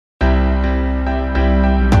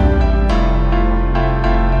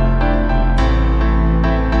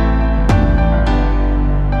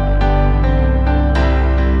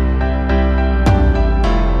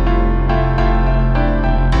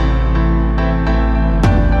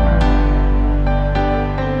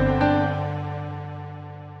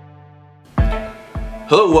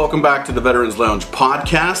Hello, welcome back to the Veterans Lounge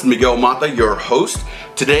podcast. Miguel Mata, your host.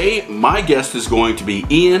 Today, my guest is going to be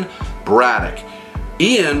Ian Braddock.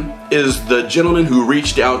 Ian is the gentleman who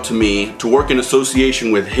reached out to me to work in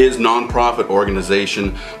association with his nonprofit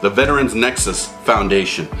organization, the Veterans Nexus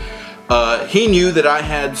Foundation. He knew that I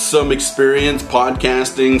had some experience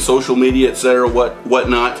podcasting, social media, etc.,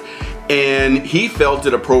 whatnot, and he felt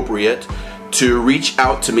it appropriate to reach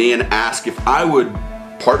out to me and ask if I would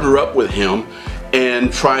partner up with him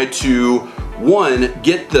and try to, one,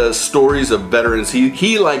 get the stories of veterans.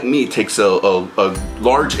 He like me, takes a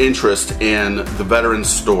large interest in the veterans'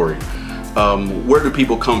 story. Where do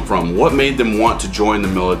people come from? What made them want to join the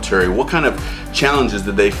military? What kind of challenges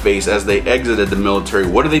did they face as they exited the military?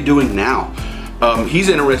 What are they doing now? He's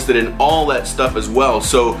interested in all that stuff as well.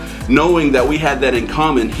 So knowing that we had that in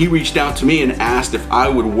common, he reached out to me and asked if I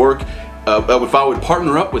would if I would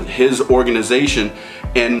partner up with his organization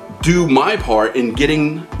and do my part in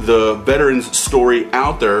getting the veterans' story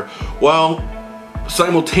out there, while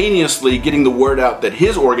simultaneously getting the word out that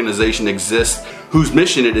his organization exists, whose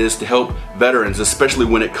mission it is to help veterans, especially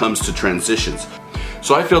when it comes to transitions.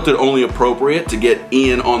 So I felt it only appropriate to get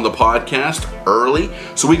Ian on the podcast early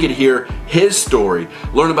so we could hear his story,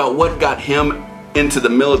 learn about what got him into the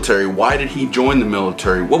military, why did he join the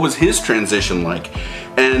military, what was his transition like,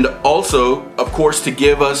 and also, of course, to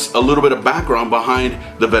give us a little bit of background behind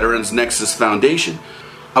the Veterans Nexus Foundation.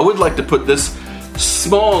 I would like to put this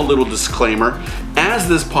small little disclaimer: as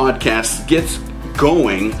this podcast gets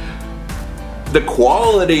going, the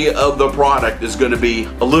quality of the product is going to be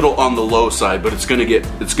a little on the low side, but it's going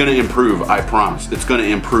to improve. I promise, it's going to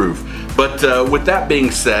improve. But with that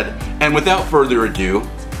being said, and without further ado,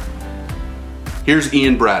 here's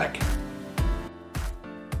Ian Braddock.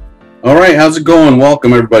 All right, how's it going?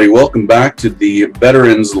 Welcome, everybody. Welcome back to the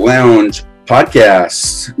Veterans Lounge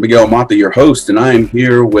podcast. Miguel Mata, your host, and I am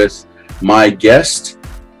here with my guest,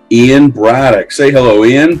 Ian Braddock. Say hello,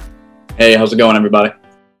 Ian. Hey, how's it going, everybody?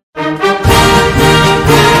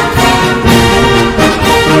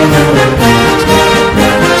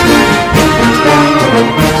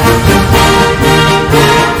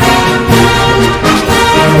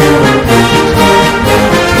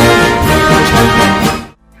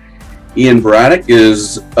 Ian Braddock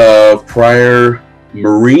is a prior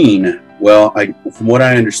Marine. Well, from what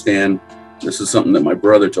I understand, this is something that my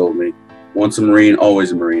brother told me. Once a Marine,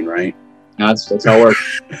 always a Marine, right? That's how it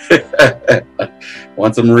works.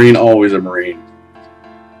 Once a Marine, always a Marine.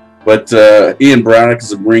 But Ian Braddock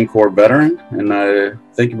is a Marine Corps veteran, and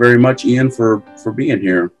thank you very much, Ian, for being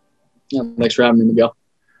here. Yeah, thanks for having me, Miguel.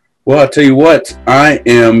 Well, I'll tell you what, I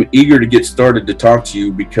am eager to get started to talk to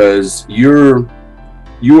you because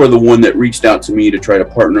you are the one that reached out to me to try to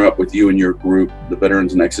partner up with you and your group, the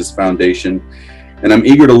Veterans Nexus Foundation. And I'm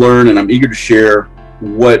eager to learn, and I'm eager to share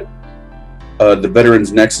what the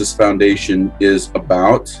Veterans Nexus Foundation is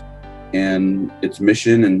about and its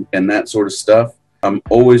mission and that sort of stuff. I'm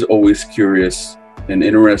always curious and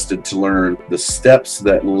interested to learn the steps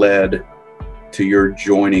that led to your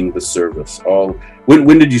joining the service.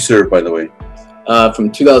 When did you serve, by the way?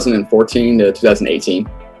 From 2014 to 2018.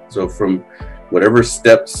 So from whatever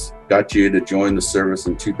steps got you to join the service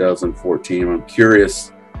in 2014, I'm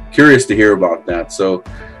curious to hear about that. So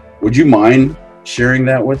would you mind sharing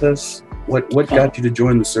that with us? What got you to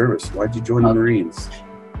join the service? Why'd you join the Marines?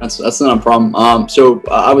 That's not a problem. So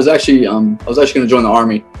I was actually going to join the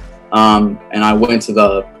Army, and I went to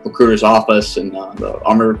the recruiter's office, and the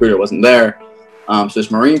Army recruiter wasn't there. So this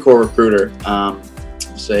Marine Corps recruiter, I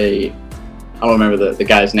don't remember the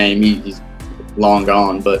guy's name. He's long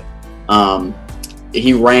gone, but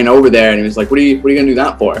he ran over there and he was like, "What are you gonna do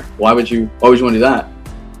that for? Why would you want to do that?"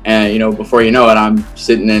 And before you know it, I'm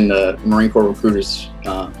sitting in the Marine Corps recruiter's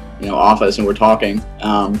office, and we're talking.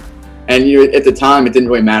 And at the time, it didn't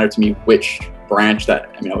really matter to me which branch I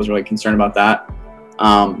was really concerned about that.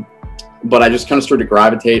 But I just kind of started to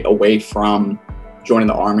gravitate away from joining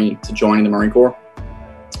the Army to joining the Marine Corps.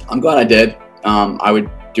 I'm glad I did. I would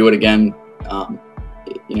do it again.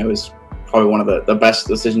 It was probably one of the best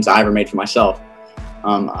decisions I ever made for myself.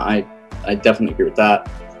 I definitely agree with that.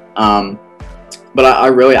 But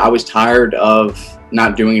I was tired of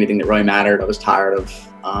not doing anything that really mattered. I was tired of,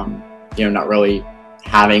 not really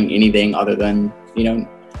having anything other than,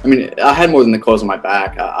 I had more than the clothes on my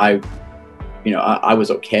back. I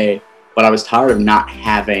was okay, but I was tired of not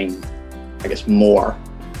having, I guess, more.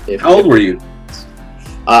 How old were you?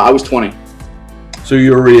 I was 20. So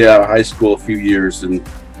you were already out of high school a few years, and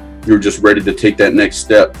you were just ready to take that next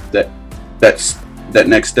step, that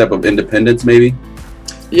next step of independence, maybe?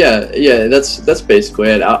 Yeah, that's basically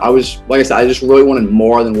it. I was, like I said, I just really wanted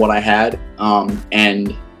more than what I had.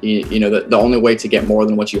 And the only way to get more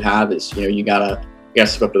than what you have is, you gotta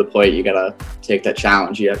step up to the plate. You gotta take that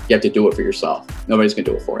challenge. You have to do it for yourself. Nobody's gonna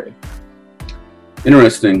do it for you.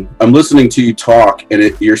 Interesting. I'm listening to you talk,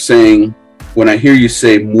 and you're saying, when I hear you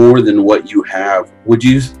say more than what you have,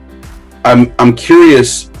 I'm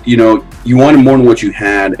curious, you wanted more than what you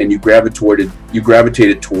had, and you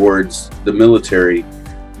gravitated towards the military.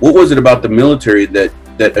 What was it about the military that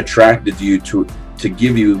attracted you to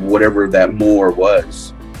give you whatever that more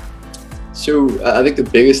was? So I think the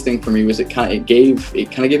biggest thing for me was it kind of gave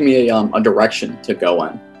me a direction to go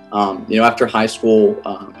in. After high school,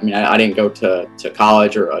 I didn't go to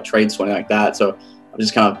college or a trade school or anything like that, so I was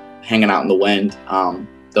just kind of hanging out in the wind.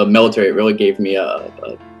 The military really gave me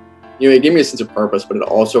it gave me a sense of purpose, but it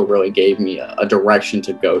also really gave me a direction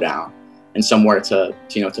to go down and somewhere to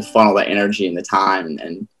funnel that energy and the time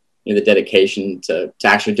and the dedication to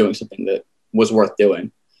actually doing something that was worth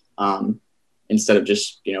doing, instead of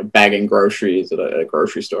just bagging groceries at a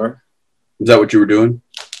grocery store. Is that what you were doing?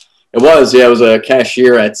 It was, yeah. I was a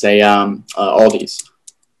cashier at Aldi's.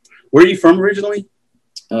 Where are you from originally?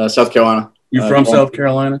 South Carolina. You're from South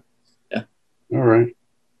Carolina? Yeah. All right.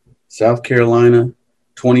 South Carolina,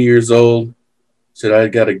 20 years old. Said I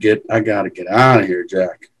gotta get out of here,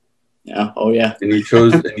 Jack. Yeah. Oh yeah. And you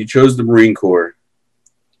chose the Marine Corps.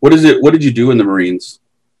 What did you do in the Marines?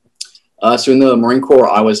 So in the Marine Corps,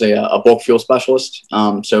 I was a bulk fuel specialist.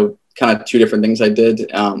 So kind of two different things I did.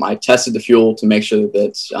 I tested the fuel to make sure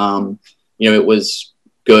that it was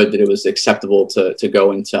good, that it was acceptable to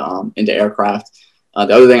go into aircraft.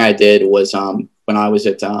 The other thing I did was when I was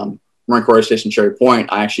at Marine Corps Air Station Cherry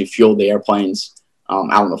Point, I actually fueled the airplanes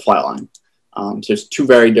out on the flight line. So it's two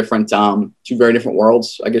very different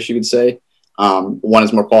worlds, I guess you could say. One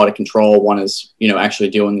is more quality control. One is actually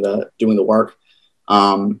doing the work.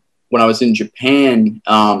 When I was in Japan,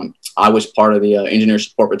 I was part of the engineer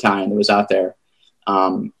support battalion that was out there.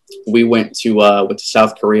 We went to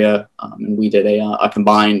South Korea, and we did a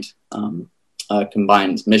combined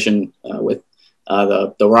mission with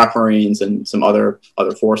the Rock Marines and some other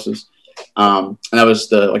forces. And that was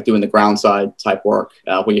doing the ground side type work,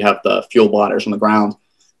 where you have the fuel bladders on the ground.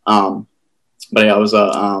 But yeah, I was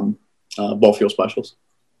a bulk fuel specialist.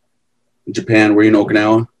 Japan, were you in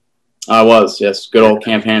Okinawa? I was, yes. Good old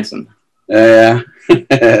Camp Hansen. Yeah. I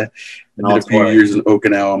did a few years in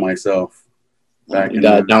Okinawa myself. Down in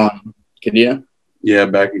Kadena? Yeah,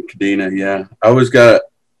 back in Kadena, yeah. I always got,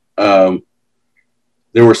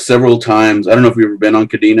 there were several times, I don't know if you've ever been on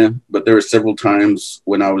Kadena, but there were several times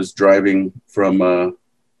when I was driving from one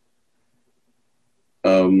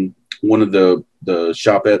of the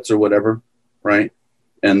shopettes or whatever, right?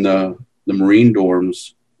 And the Marine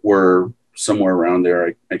dorms were somewhere around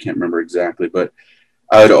there. I can't remember exactly, but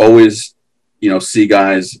I would always, see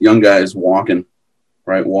young guys walking,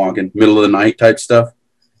 middle of the night type stuff.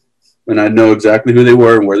 And I'd know exactly who they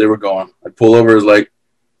were and where they were going. I'd pull over, as like,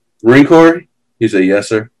 Marine Corps? He said, yes,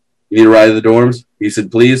 sir. You need a ride to the dorms? He said,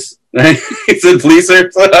 please. He said, please, sir.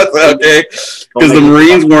 So I said, okay. Because the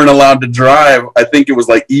Marines weren't allowed to drive. I think it was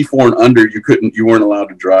like E4 and under. You weren't allowed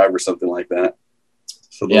to drive or something like that.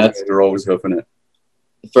 So those guys are always hoofing it.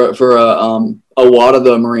 For a lot of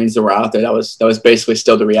the Marines that were out there, that was basically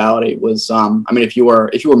still the reality. Was if you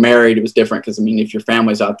were married, it was different, because if your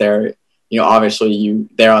family's out there, obviously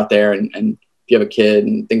they're out there, and if you have a kid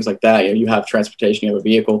and things like that, you have transportation, you have a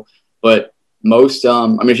vehicle. But most,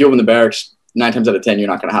 if you live in the barracks, 9 times out of 10, you're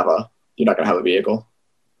not gonna have a vehicle,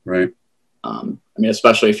 right?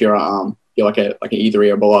 Especially if you're like an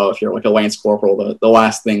E3 or below. If you're like a Lance Corporal, the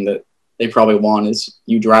last thing that they probably want is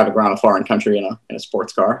you driving around a foreign country in a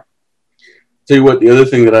sports car. Tell you what, the other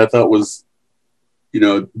thing that I thought was,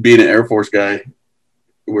 being an Air Force guy,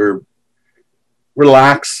 we're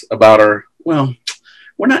lax about we're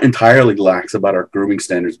not entirely lax about our grooming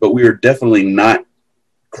standards, but we are definitely not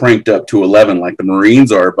cranked up to 11 like the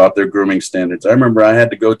Marines are about their grooming standards. I remember I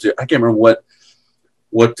had to go to, I can't remember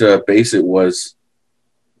what base it was.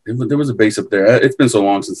 There was a base up there. It's been so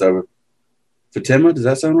long since Fatima, does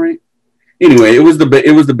that sound right? Anyway, it was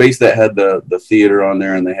the base that had the theater on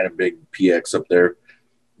there, and they had a big PX up there.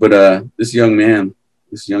 But this young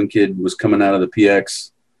kid was coming out of the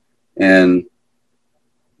PX, and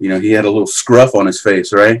he had a little scruff on his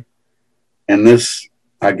face, right? And this,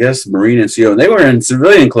 I guess, Marine NCO, and they were in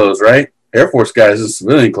civilian clothes, right? Air Force guys in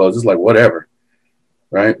civilian clothes, it's like whatever,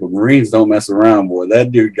 right? But Marines don't mess around, boy.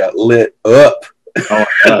 That dude got lit up. Oh,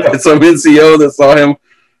 some NCO that saw him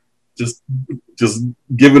just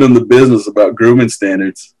giving him the business about grooming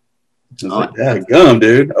standards. Just like, yeah, gum,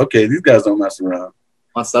 dude. Okay, these guys don't mess around.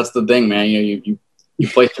 That's the thing, man. You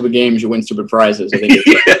play stupid games, you win stupid prizes. I think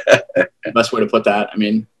the best way to put that. I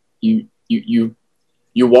mean, you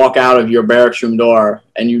walk out of your barracks room door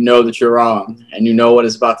and you know that you're wrong and you know what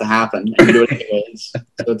is about to happen and you do it anyways.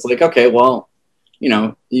 So it's like, okay, well, you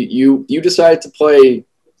know, you decide to play,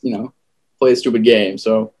 you know, play a stupid game.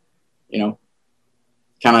 So, you know,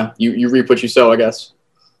 kind of you reap what you sow, I guess.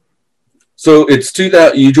 So it's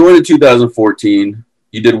 2000. You joined in 2014.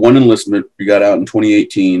 You did one enlistment. You got out in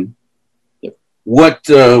 2018. Yep.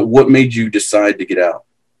 What made you decide to get out?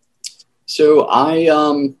 So I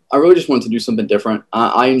really just wanted to do something different.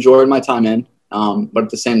 I enjoyed my time in, but at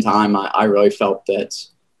the same time, I really felt that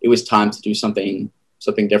it was time to do something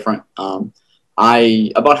different.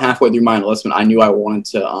 About halfway through my enlistment, I knew I wanted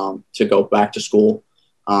to go back to school.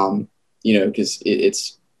 You know, because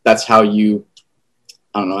that's how you,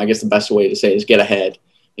 I don't know, I guess the best way to say it is get ahead.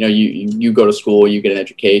 You know, you go to school, you get an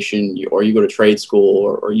education, or you go to trade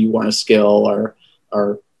school, or you learn a skill,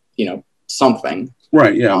 or you know, something.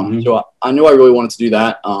 Right. Yeah. So I knew I really wanted to do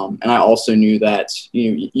that, and I also knew that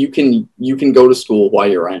you can go to school while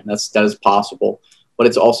you're in. That is possible, but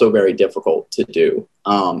it's also very difficult to do.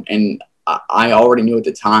 And I already knew at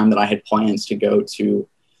the time that I had plans to go to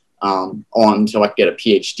on to like get a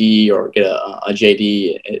PhD or get a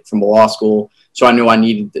JD from a law school. So I knew I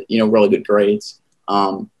needed really good grades,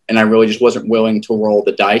 and I really just wasn't willing to roll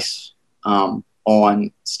the dice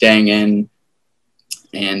on staying in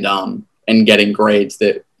and getting grades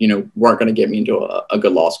that weren't going to get me into a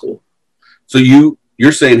good law school. So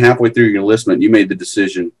you're saying halfway through your enlistment, you made the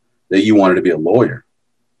decision that you wanted to be a lawyer?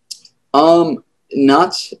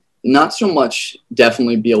 Not so much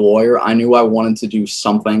definitely be a lawyer. I knew I wanted to do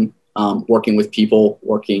something, working with people,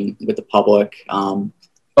 working with the public.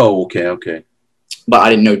 Okay. But I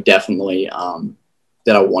didn't know definitely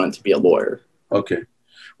that I wanted to be a lawyer. Okay.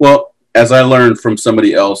 Well, as I learned from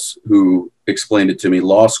somebody else who explained it to me,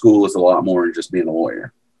 law school is a lot more than just being a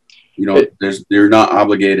lawyer. You're not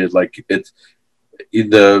obligated. Like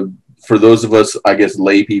for those of us, I guess,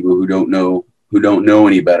 lay people who don't know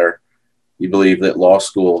any better, you believe that law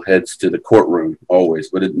school heads to the courtroom always,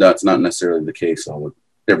 but that's not necessarily the case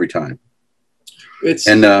every time.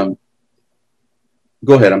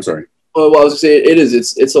 Go ahead. I'm sorry. Well, I was going to say it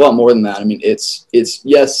is. It's a lot more than that. I mean, it's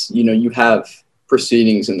yes, you have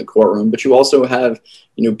proceedings in the courtroom, but you also have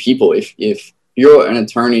people. If you're an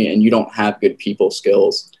attorney and you don't have good people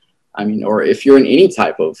skills, I mean, or if you're in any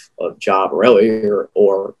type of job really,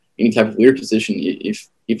 or any type of leader position, if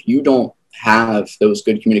you don't have those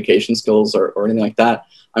good communication skills or anything like that,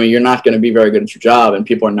 I mean, you're not going to be very good at your job, and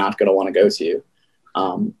people are not going to want to go to you.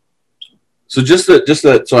 So just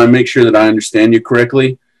that, so I make sure that I understand you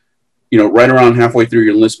correctly. Right around halfway through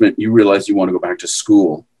your enlistment, you realize you want to go back to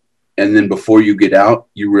school, and then before you get out,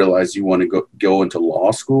 you realize you want to go into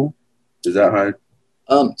law school. Is that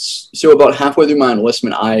how? So about halfway through my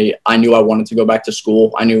enlistment, I knew I wanted to go back to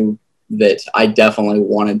school. I knew that I definitely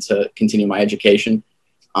wanted to continue my education.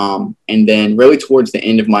 And then really towards the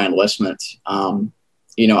end of my enlistment,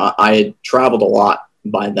 I had traveled a lot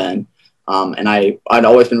by then. And I'd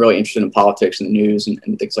always been really interested in politics and the news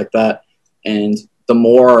and things like that. And the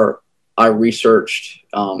more I researched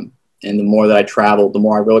and the more that I traveled, the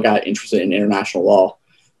more I really got interested in international law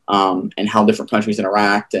and how different countries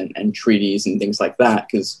interact and treaties and things like that.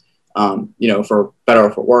 Because, for better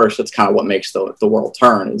or for worse, that's kind of what makes the world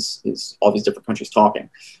turn is all these different countries talking.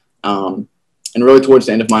 And really towards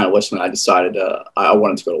the end of my enlistment, I decided I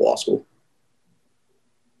wanted to go to law school.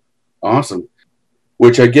 Awesome.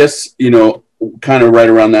 Which I guess, kind of right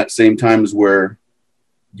around that same time is where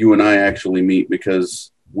you and I actually meet,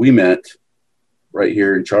 because we met right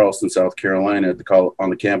here in Charleston, South Carolina, on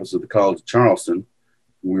the campus of the College of Charleston.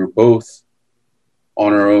 We were both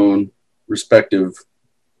on our own respective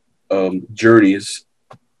journeys,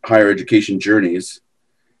 higher education journeys.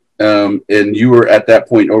 And you were at that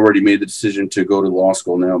point already made the decision to go to law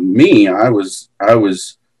school. Now, me, I was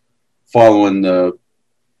following the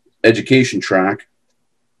education track,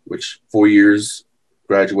 which 4 years,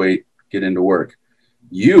 graduate, get into work.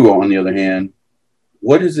 You, on the other hand,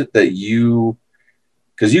 what is it that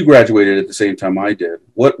because you graduated at the same time I did.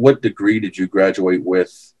 What degree did you graduate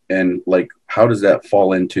with, and how does that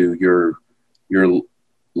fall into your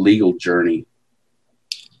legal journey?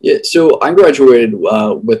 Yeah, so I graduated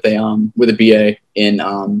with a BA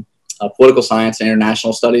in political science and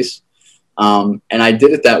international studies, and I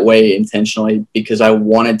did it that way intentionally because I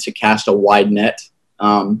wanted to cast a wide net,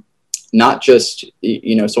 not just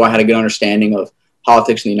so I had a good understanding of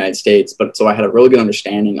politics in the United States, but so I had a really good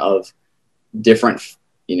understanding of the different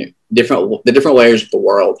layers of the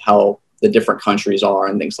world, how the different countries are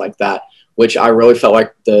and things like that, which I really felt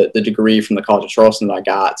like the degree from the College of Charleston that I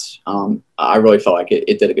got, I really felt like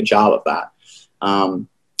it did a good job of that.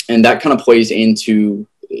 And that kind of plays into,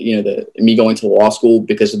 me going to law school,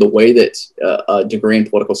 because of the way that a degree in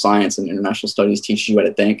political science and international studies teaches you how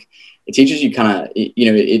to think. It teaches you kind of,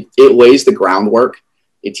 it lays the groundwork.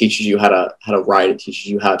 It teaches you how to write. It teaches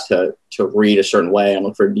you how to read a certain way and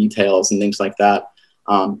look for details and things like that.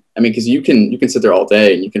 Because you can sit there all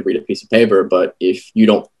day and you can read a piece of paper, but if you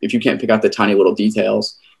can't pick out the tiny little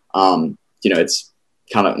details, it's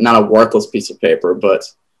kind of not a worthless piece of paper, but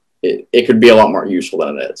it could be a lot more useful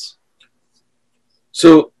than it is.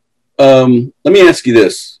 So let me ask you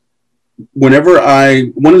this. One of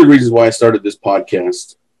the reasons why I started this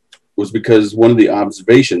podcast was because one of the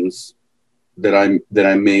observations that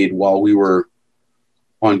I made while we were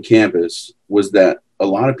on campus was that a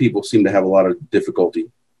lot of people seem to have a lot of difficulty,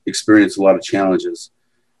 experience a lot of challenges.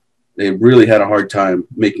 They really had a hard time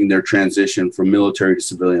making their transition from military to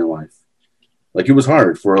civilian life. Like, it was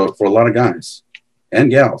hard for a lot of guys and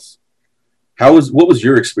gals. What was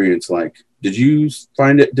your experience like? Did you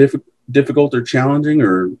find it difficult or challenging,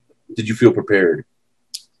 or did you feel prepared?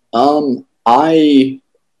 I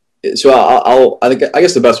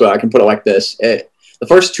guess the best way I can put it like this: the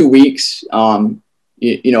first 2 weeks, I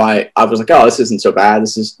was like, oh, this isn't so bad.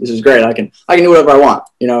 This is great. I can do whatever I want.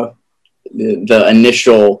 The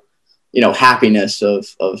initial, happiness of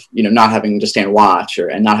not having to stand watch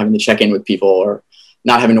and not having to check in with people, or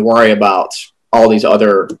not having to worry about all these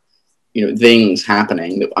other, things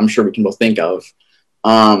happening that I'm sure we can both think of.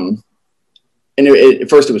 And at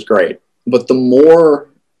first it was great, but the more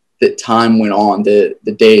that time went on, the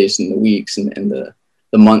days and the weeks and the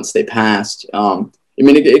months they passed,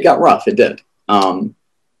 it got rough. It did.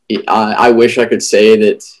 I wish I could say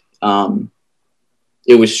that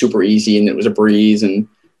it was super easy and it was a breeze, and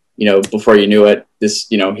before you knew it,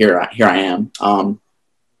 here I am.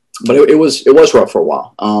 But it was rough for a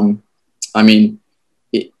while.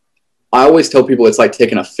 I always tell people it's like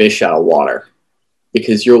taking a fish out of water,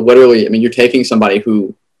 because you're literally, you're taking somebody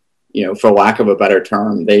who, for lack of a better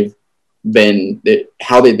term,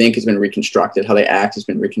 how they think has been reconstructed, how they act has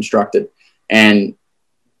been reconstructed, and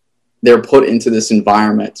they're put into this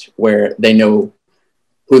environment where they know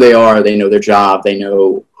who they are, they know their job, they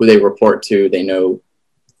know who they report to, they know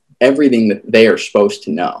everything that they are supposed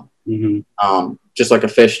to know. Mm-hmm. Just like a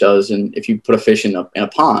fish does. And if you put a fish in a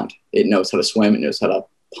pond, it knows how to swim, it knows how to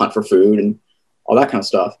hunt for food and all that kind of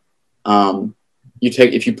stuff.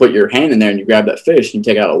 If you put your hand in there and you grab that fish and you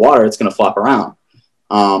take it out of the water, it's going to flop around.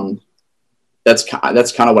 That's kind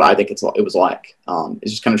of what I think it was like.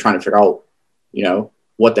 It's just kind of trying to figure out,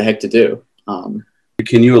 what the heck to do.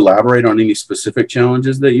 Can you elaborate on any specific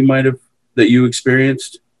challenges that you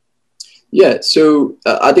experienced? Yeah. So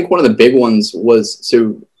I think one of the big ones was,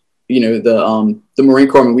 the Marine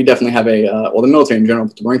Corps, we definitely have the military in general,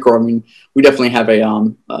 but the Marine Corps, we definitely have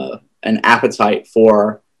an appetite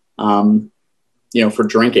for, for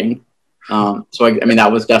drinking. I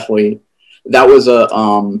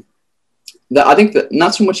think that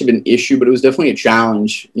not so much of an issue, but it was definitely a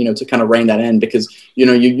challenge, to kind of rein that in, because,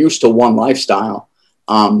 you're used to one lifestyle,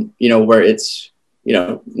 where it's,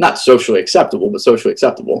 not socially acceptable, but socially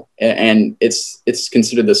acceptable. And it's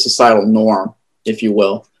considered the societal norm, if you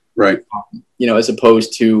will. Right. As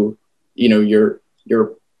opposed to, the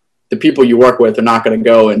people you work with are not going to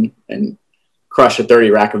go and crush a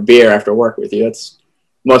 30 rack of beer after work with you. That's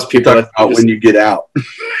most people. When you get out.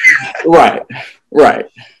 Right.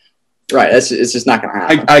 It's just not going to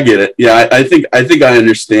happen. I get it. Yeah. I think I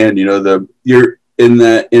understand, you're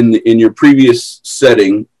in your previous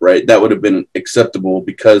setting, right? That would have been acceptable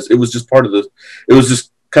because it was just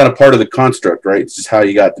kind of part of the construct, right? It's just how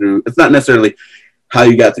you got through. It's not necessarily how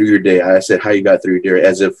you got through your day. I said how you got through your day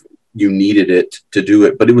as if you needed it to do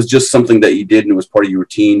it, but it was just something that you did and it was part of your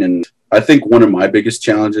routine. And I think one of my biggest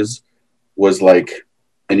challenges was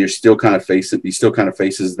and you still kind of faces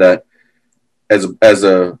that as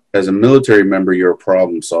a military member, you're a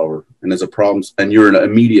problem solver, and you're an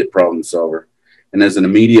immediate problem solver. And as an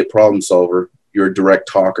immediate problem solver, you're a direct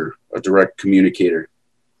talker, a direct communicator.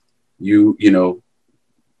 You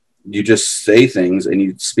just say things and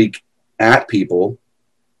you speak at people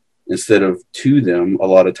instead of to them a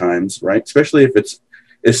lot of times, right?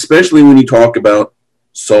 Especially when you talk about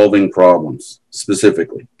solving problems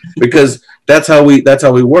specifically, because that's how we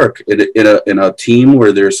work in a team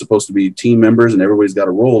where there's supposed to be team members and everybody's got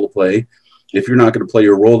a role to play. If you're not going to play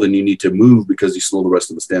your role, then you need to move because you slow the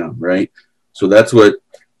rest of us down, right? So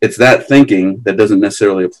it's that thinking that doesn't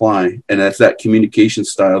necessarily apply, and that's that communication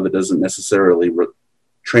style that doesn't necessarily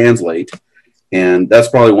translate And that's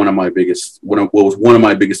probably one of my biggest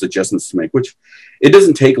adjustments to make, which it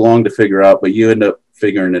doesn't take long to figure out, but you end up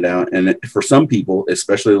figuring it out. And for some people,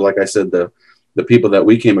 especially like I said, the people that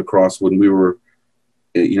we came across when we were,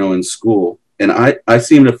 in school, and I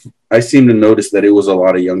seem to notice that it was a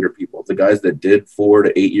lot of younger people, the guys that did 4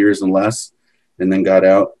 to 8 years and less, and then got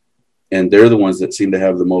out, and they're the ones that seem to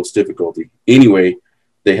have the most difficulty. Anyway,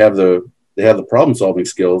 they have the problem solving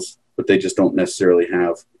skills, but they just don't necessarily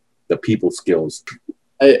have the people skills.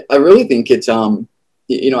 I really think it's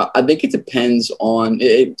I think it depends on,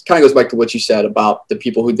 it kind of goes back to what you said about the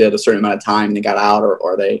people who did a certain amount of time and they got out,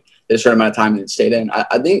 or they did a certain amount of time and stayed in.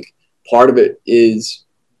 I think part of it is,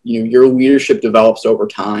 your leadership develops over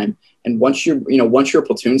time. And once you're a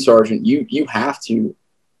platoon sergeant, you have to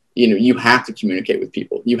communicate with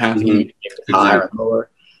people. You have to communicate with higher and lower.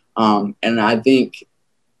 And I think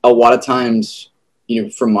a lot of times,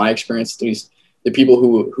 from my experience, at least, the people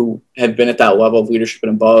who have been at that level of leadership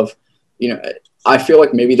and above, I feel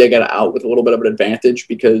like maybe they got out with a little bit of an advantage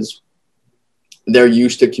because they're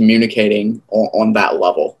used to communicating on that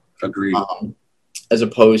level. Agreed. As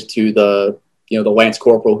opposed to the Lance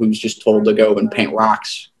Corporal who's just told to go and paint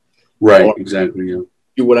rocks. Right. Exactly. Yeah.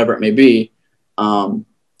 Do whatever it may be.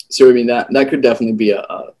 So I mean that could definitely be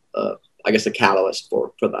a catalyst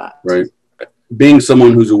for that. Right. Being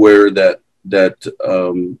someone who's aware that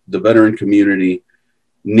the veteran community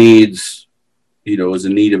needs, is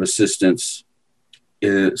in need of assistance,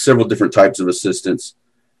 several different types of assistance.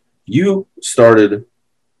 You started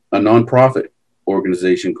a nonprofit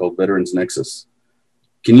organization called Veterans Nexus.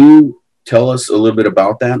 Can you tell us a little bit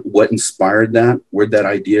about that? What inspired that? Where'd that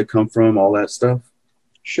idea come from? All that stuff?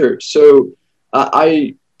 Sure. So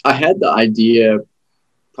I had the idea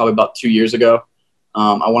probably about 2 years ago.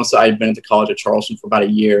 I want to say I had been at the College of Charleston for about a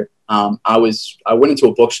year. I went into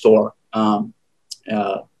a bookstore,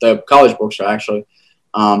 the college bookstore actually,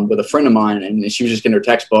 with a friend of mine, and she was just getting her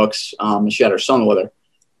textbooks, and she had her son with her.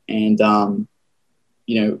 And,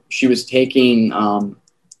 she was taking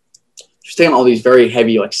all these very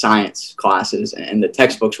heavy, like, science classes, and the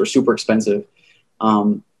textbooks were super expensive.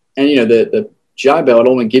 And, the GI Bill, it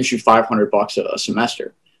only gives you $500 a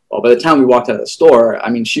semester. Well, by the time we walked out of the store, I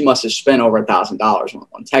mean, she must have spent over $1,000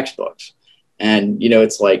 on textbooks. And,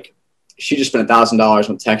 it's like, she just spent $1,000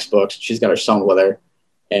 on textbooks. She's got her son with her.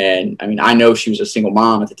 And I mean, I know she was a single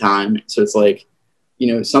mom at the time. So it's like,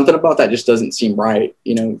 something about that just doesn't seem right.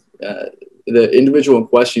 The individual in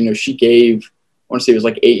question, she gave, I want to say it was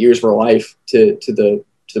like 8 years of her life to the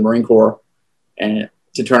Marine Corps, and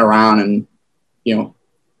to turn around and,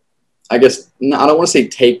 I guess, I don't want to say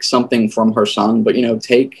take something from her son, but,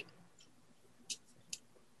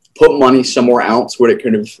 put money somewhere else where it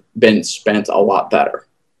could have been spent a lot better.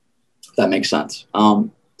 If that makes sense.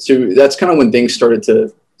 So that's kind of when things started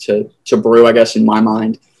to brew, I guess, in my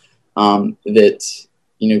mind, that,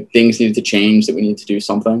 things needed to change, that we needed to do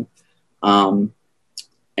something. And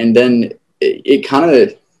then it kind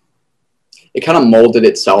of molded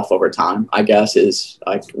itself over time, I guess. Is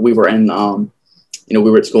like we were in, we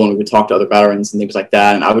were at school and we would talk to other veterans and things like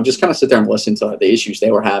that. And I would just kind of sit there and listen to the issues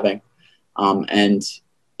they were having. And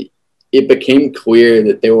it became clear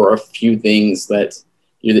that there were a few things that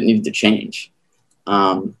needed to change.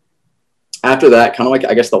 After that, kind of like,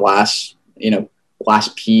 I guess, the last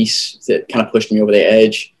piece that kind of pushed me over the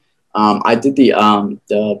edge, I did the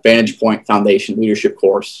Vantage Point Foundation leadership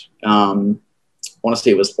course. I want to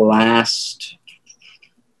say it was last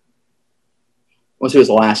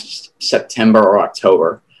September or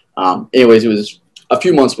October. Anyways, it was a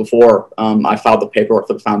few months before I filed the paperwork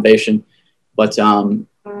for the foundation. But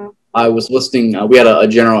I was listening. We had a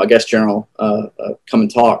guest general come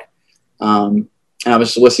and talk. And I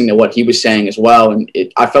was listening to what he was saying as well. And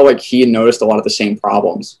I felt like he had noticed a lot of the same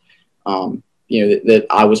problems, that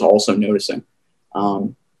I was also noticing.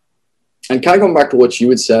 And kind of going back to what you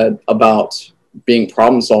had said about being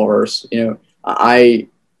problem solvers,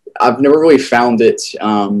 I've never really found it,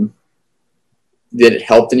 that it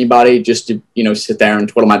helped anybody just to, sit there and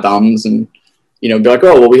twiddle my thumbs and, be like,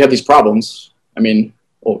 oh, well, we have these problems. I mean,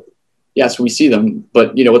 well, yes, we see them,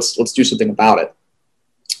 but, let's do something about it.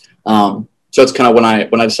 So it's kind of when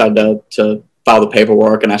I decided to file the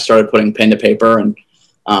paperwork, and I started putting pen to paper, and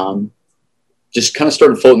just kind of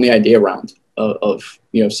started floating the idea around of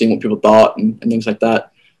seeing what people thought and things like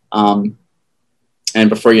that. And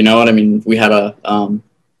before you know it, I mean, we had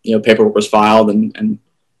paperwork was filed, and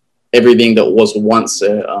everything that was once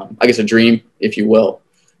I guess a dream, if you will,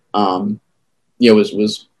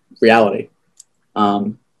 was reality.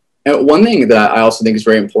 And one thing that I also think is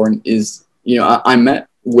very important is, I met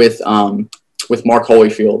with Mark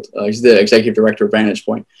Holyfield. He's the executive director of Vantage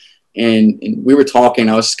Point. and we were talking.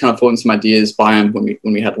 I was just kind of floating some ideas by him when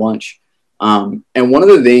we had lunch. And one of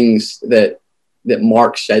the things that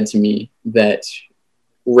Mark said to me that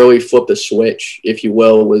really flipped the switch, if you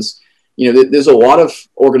will, was, there's a lot of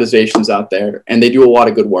organizations out there and they do a lot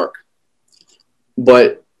of good work.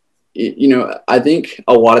 But, I think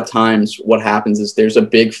a lot of times what happens is there's a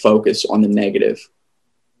big focus on the negative.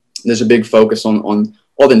 There's a big focus on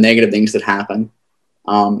all the negative things that happen.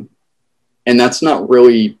 And that's not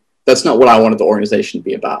what I wanted the organization to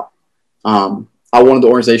be about. I wanted the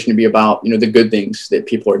organization to be about, the good things that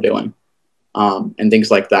people are doing, and things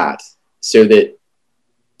like that, so that,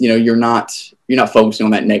 you're not focusing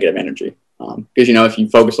on that negative energy. Because, if you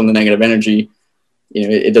focus on the negative energy,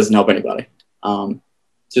 it doesn't help anybody.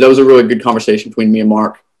 So that was a really good conversation between me and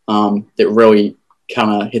Mark, that really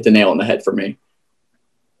kind of hit the nail on the head for me.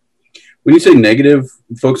 When you say negative,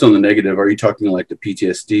 focus on the negative, are you talking like the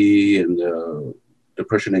PTSD and the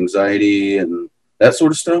depression, anxiety, and that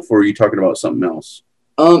sort of stuff, or are you talking about something else?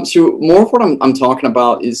 So more of what I'm talking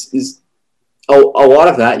about is a lot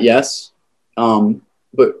of that, yes.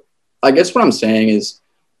 But I guess what I'm saying is,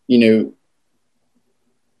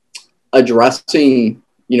 addressing,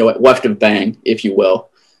 left of bang, if you will.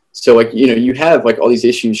 So like, you have like all these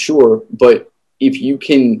issues, sure, but if you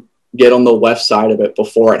can get on the left side of it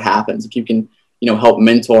before it happens, if you can, help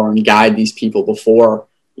mentor and guide these people before,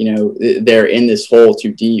 they're in this hole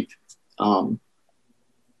too deep, I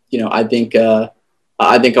think the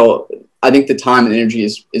time and energy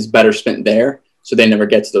is better spent there, so they never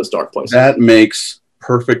get to those dark places. That makes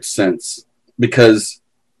perfect sense, because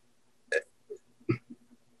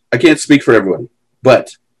I can't speak for everyone,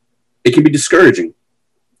 but it can be discouraging,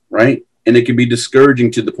 right? And it can be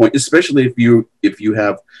discouraging to the point, especially if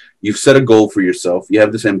you've set a goal for yourself, you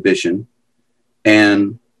have this ambition,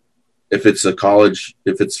 and if it's a college,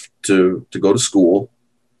 if it's to go to school,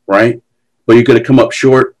 right? But you're going to come up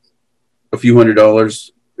short a few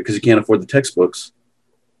 $100s because you can't afford the textbooks.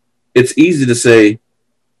 It's easy to say,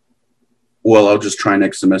 well, I'll just try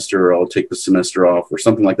next semester, or I'll take the semester off, or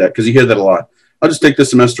something like that, because you hear that a lot. I'll just take the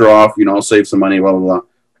semester off, I'll save some money, blah, blah, blah.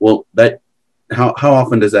 Well, how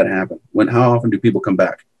often does that happen? How often do people come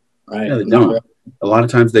back? Right. Yeah, they don't. A lot of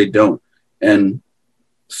times they don't. And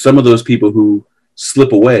some of those people who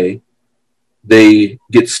slip away, they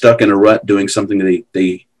get stuck in a rut doing something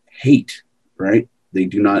they hate, right? They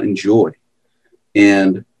do not enjoy.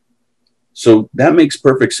 And so that makes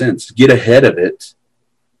perfect sense. Get ahead of it,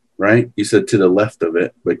 right? You said to the left of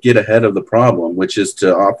it, but get ahead of the problem, which is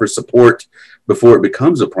to offer support before it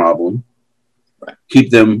becomes a problem. Right.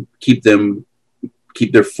 Keep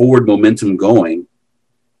their forward momentum going,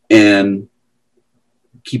 and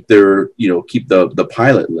keep the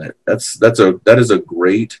pilot lit. That is a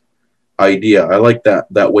great idea. I like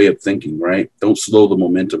that way of thinking, right? Don't slow the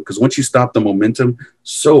momentum, because once you stop the momentum,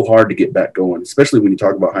 so hard to get back going, especially when you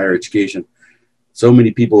talk about higher education. So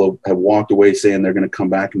many people have walked away saying they're going to come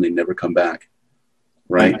back, and they never come back,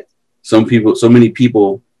 right? So many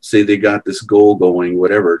people say they got this goal going,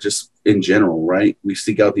 whatever, just in general, right? We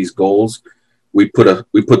seek out these goals. We put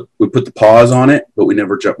the pause on it, but we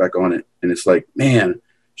never jump back on it. And it's like, man,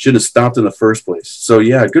 shouldn't have stopped in the first place. So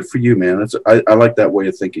yeah, good for you, man. I like that way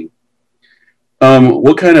of thinking.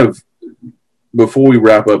 What kind of, before we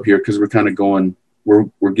wrap up here, because we're kind of going,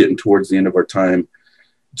 we're getting towards the end of our time,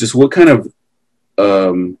 just what kind of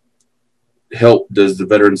help does the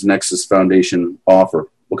Veterans Nexus Foundation offer?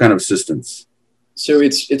 What kind of assistance? So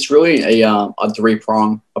it's really a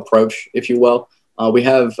three-prong approach, if you will. We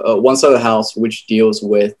have one side of the house which deals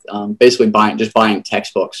with basically buying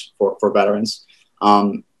textbooks for veterans,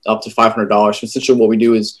 up to $500. So essentially what we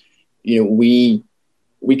do is, we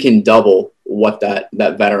can double what that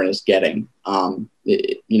veteran is getting,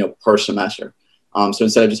 per semester. So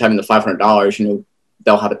instead of just having the $500,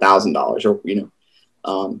 they'll have $1,000,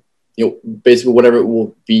 or, basically whatever it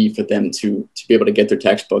will be for them to be able to get their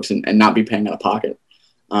textbooks and not be paying out of pocket.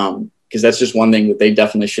 Because that's just one thing that they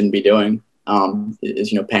definitely shouldn't be doing,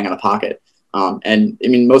 is, paying out of pocket. And I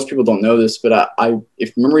mean, most people don't know this, but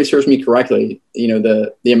if memory serves me correctly,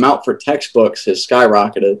 the amount for textbooks has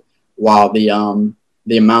skyrocketed, while the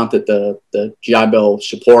amount that the GI Bill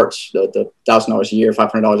supports, the $1,000 a year,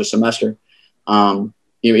 $500 a semester,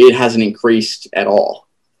 it hasn't increased at all.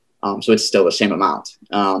 So it's still the same amount.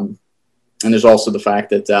 And there's also the fact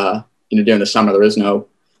that, during the summer, there is no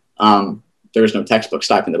textbook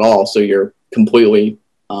stipend at all. So you're completely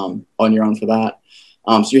on your own for that.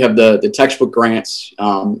 So you have the textbook grants.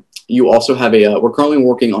 You also have we're currently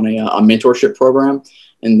working on a mentorship program,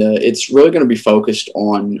 and it's really going to be focused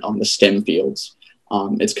on the STEM fields.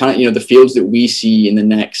 It's kind of, the fields that we see in the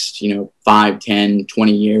next, 5, 10,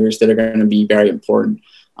 20 years that are going to be very important.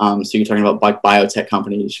 So you're talking about like biotech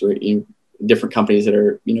companies, different companies that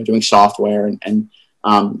are, doing software and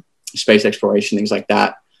space exploration, things like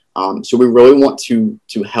that. So we really want to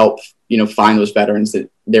help, find those veterans that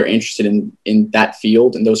they're interested in that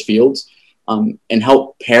field, in those fields, and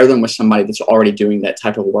help pair them with somebody that's already doing that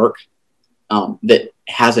type of work, that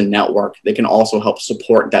has a network that can also help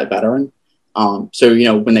support that veteran. So,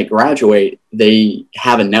 when they graduate, they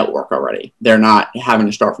have a network already. They're not having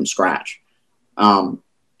to start from scratch.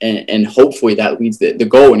 And hopefully that leads the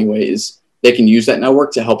goal anyway is they can use that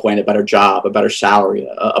network to help land a better job, a better salary,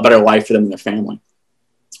 a better life for them and their family.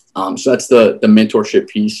 So that's the mentorship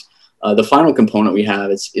piece. The final component we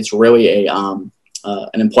have, it's really an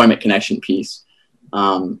employment connection piece.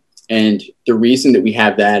 And the reason that we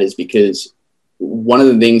have that is because one of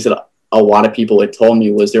the things that a lot of people had told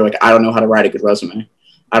me was they're like, I don't know how to write a good resume.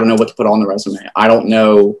 I don't know what to put on the resume. I don't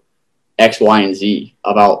know X, Y, and Z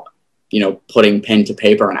about, putting pen to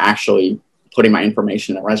paper and actually putting my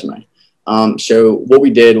information in a resume. So what we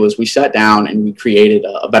did was we sat down and we created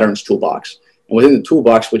a veterans toolbox. And within the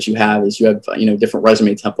toolbox, what you have is different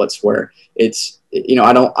resume templates where it's,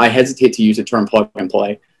 I hesitate to use the term plug and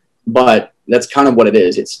play, but that's kind of what it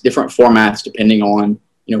is. It's different formats depending on,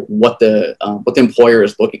 what the employer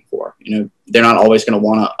is looking for. They're not always going to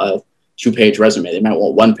want a 2-page resume. They might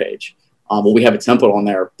want 1 page. But we have a template on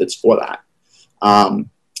there that's for that.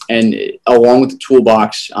 And along with the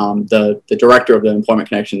toolbox, the director of the Employment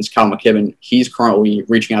Connections, Kyle McKibben, he's currently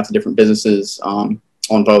reaching out to different businesses on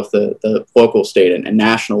both the local, state, and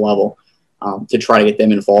national level to try to get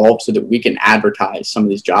them involved so that we can advertise some of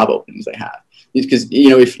these job openings they have. Because,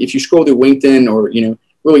 if you scroll through LinkedIn or,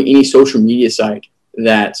 really any social media site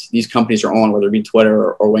that these companies are on, whether it be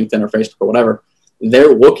Twitter or LinkedIn or Facebook or whatever,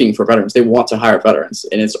 they're looking for veterans. They want to hire veterans,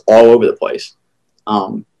 and it's all over the place.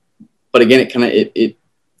 But again,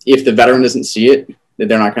 if the veteran doesn't see it, then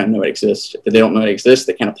they're not going to know it exists. If they don't know it exists,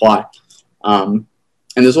 they can't apply. And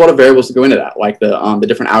there's a lot of variables that go into that, like the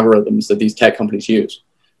different algorithms that these tech companies use.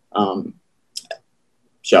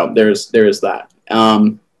 So there is that.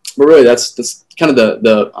 But really, that's kind of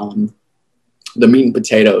the meat and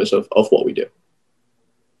potatoes of what we do.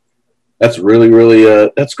 That's really, really,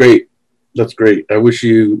 that's great. That's great. I wish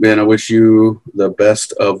you the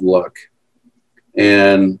best of luck.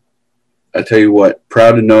 And I tell you what,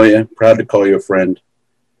 proud to know you, proud to call you a friend.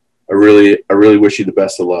 I really wish you the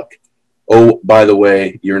best of luck. Oh, by the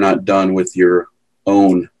way, you're not done with your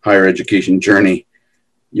own higher education journey.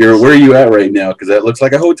 Where are you at right now? Because that looks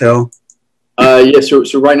like a hotel.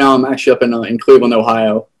 So right now I'm actually up in Cleveland,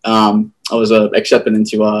 Ohio. I was accepted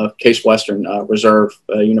into Case Western Reserve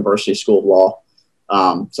University School of Law.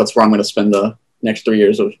 So that's where I'm going to spend the next 3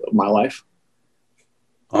 years of my life.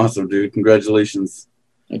 Awesome, dude. Congratulations.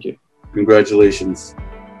 Thank you. Congratulations.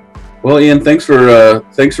 Well, Ian, thanks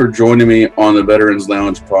for joining me on the Veterans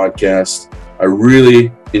Lounge podcast. I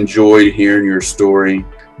really enjoyed hearing your story.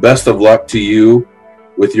 Best of luck to you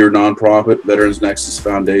with your nonprofit, Veterans Nexus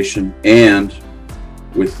Foundation, and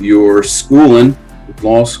with your schooling, with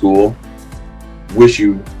law school. Wish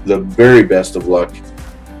you the very best of luck.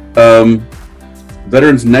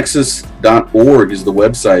 VeteransNexus.org is the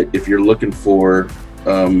website if you're looking for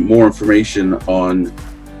more information on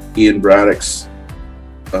Ian Braddock's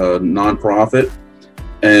nonprofit.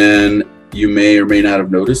 And you may or may not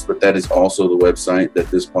have noticed, but that is also the website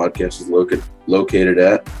that this podcast is located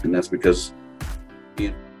at. And that's because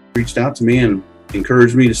Ian reached out to me and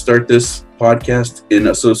encouraged me to start this podcast in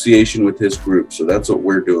association with his group. So that's what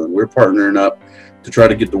we're doing. We're partnering up to try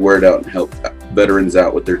to get the word out and help veterans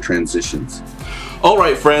out with their transitions. All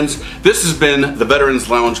right, friends, this has been the Veterans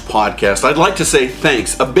Lounge podcast. I'd like to say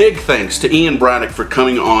thanks, a big thanks to Ian Braddock for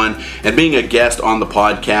coming on and being a guest on the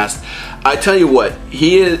podcast. I tell you what,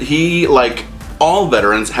 he like all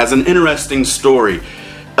veterans, has an interesting story.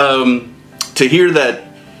 To hear that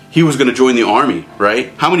he was going to join the Army,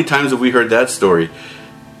 right? How many times have we heard that story?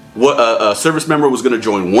 What a service member was going to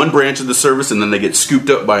join one branch of the service and then they get scooped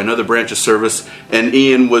up by another branch of service, and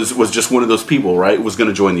Ian was just one of those people, right? Was going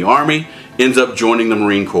to join the Army, ends up joining the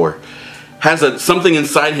Marine Corps. Has something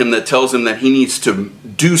inside him that tells him that he needs to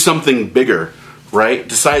do something bigger, right?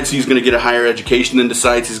 Decides he's going to get a higher education and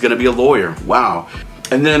decides he's going to be a lawyer. Wow.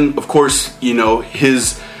 And then, of course,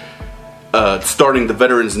 his starting the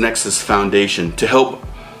Veterans Nexus Foundation to help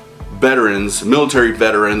veterans, military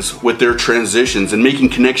veterans, with their transitions and making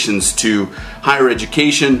connections to higher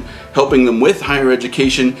education, helping them with higher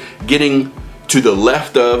education, getting to the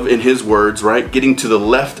left of, in his words, right, getting to the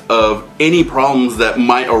left of any problems that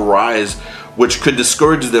might arise which could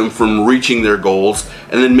discourage them from reaching their goals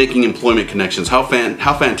and then making employment connections. How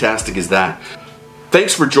fantastic is that?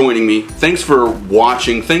 Thanks for joining me. Thanks for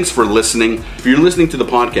watching. Thanks for listening. If you're listening to the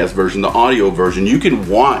podcast version, the audio version, you can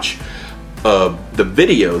watch the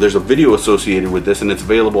video. There's a video associated with this, and it's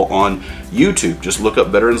available on YouTube. Just look up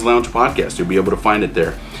Veterans Lounge Podcast. You'll be able to find it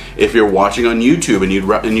there. If you're watching on YouTube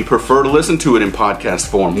and you prefer to listen to it in podcast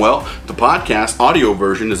form, well, the podcast audio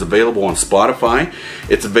version is available on Spotify.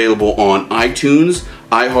 It's available on iTunes,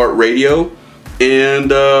 iHeartRadio,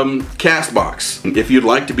 and Castbox. If you'd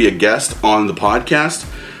like to be a guest on the podcast,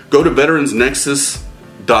 go to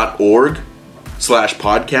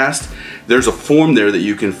veteransnexus.org/podcast. There's a form there that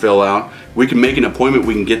you can fill out. We can make an appointment,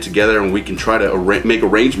 we can get together, and we can try to make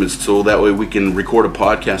arrangements so that way we can record a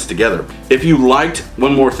podcast together. If you liked,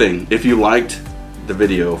 one more thing, if you liked the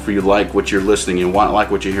video, if you like what you're listening and like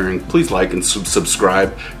what you're hearing, please like and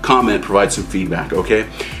subscribe, comment, provide some feedback, okay?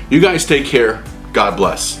 You guys take care. God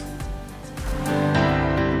bless.